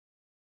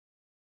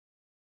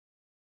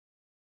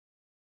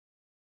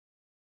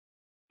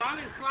Slide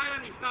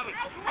on your stomach.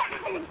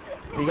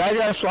 You guys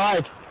gotta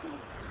slide.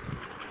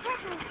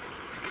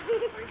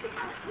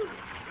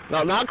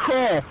 No, not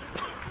crawl.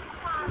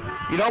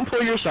 You don't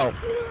pull yourself.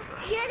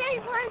 You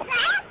didn't want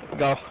that?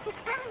 Go.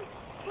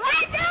 Why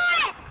do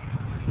it?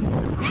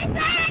 It's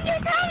right on your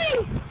tummy.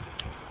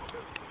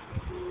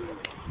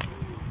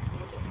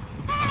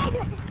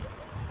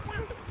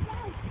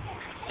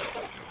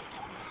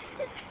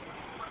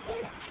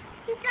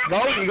 Go,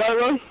 you gotta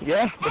run?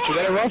 Yeah, but you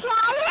gotta run.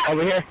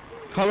 Over here.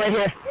 Come right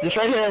here. Just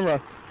right here and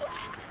run.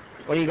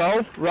 When you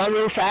go, run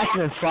real fast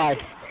and then slide.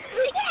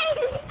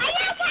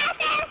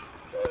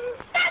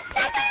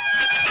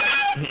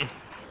 You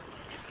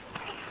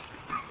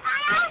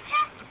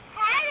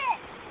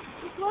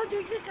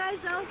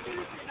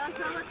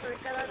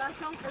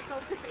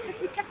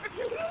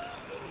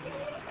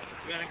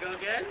gonna go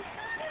again?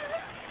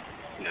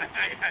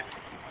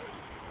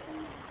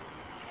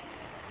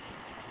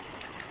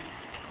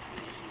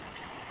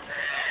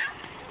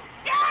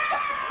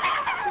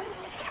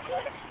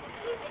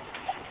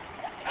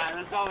 Alright,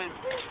 let's go in.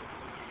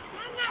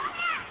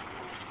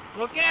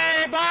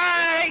 Okay,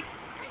 bye!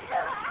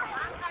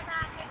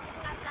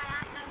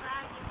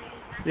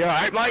 You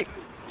alright, Mike?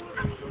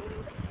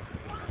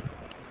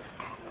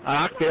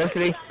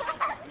 Curiosity.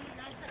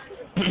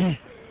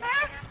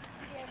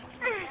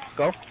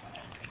 Go.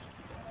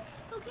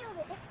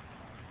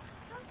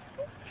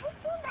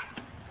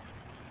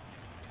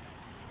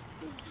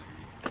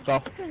 Go.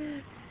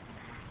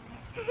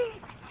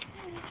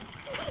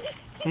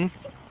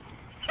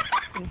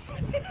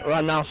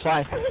 Run now,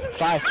 slide.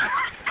 Slide.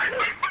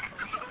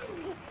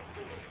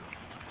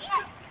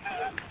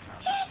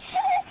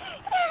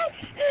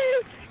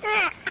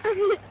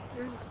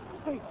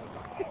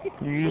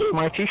 You used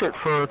my t-shirt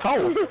for a towel.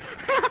 Go do it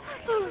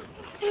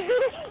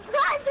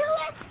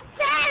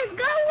fast.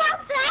 Go up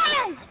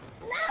fast.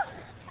 No.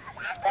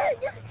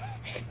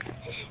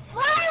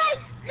 Forward.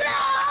 Go.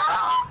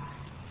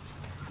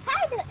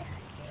 Hide it.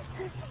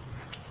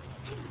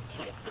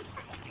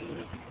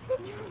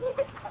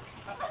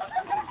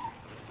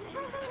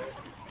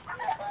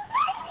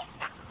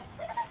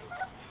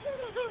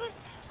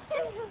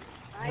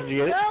 Did you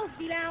get it?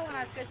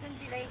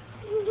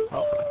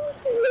 Oh.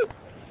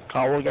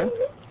 Towel again?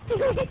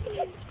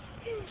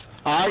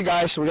 Alright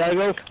guys, we gotta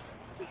go. Tomorrow,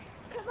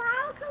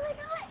 can we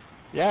do it?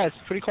 Yeah, it's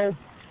pretty cold.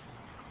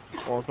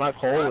 Well, it's not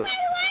cold, it's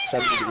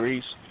 70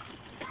 degrees.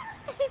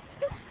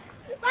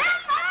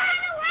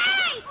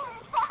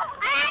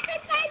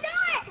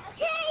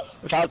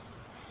 Without...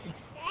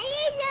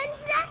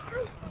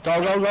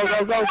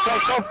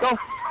 Go.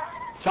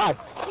 Side.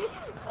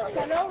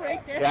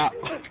 Yeah.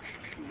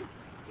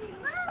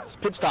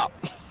 Pit stop.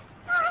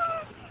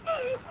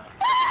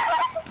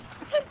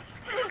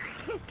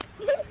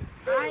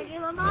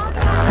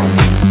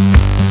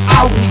 I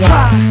will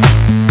try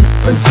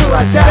until I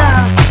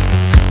die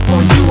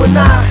for you and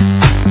I,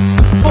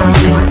 for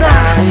you and I,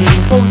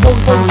 for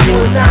you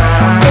and I,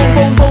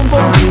 for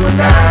you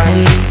and I,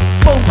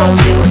 for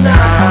you and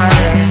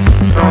I.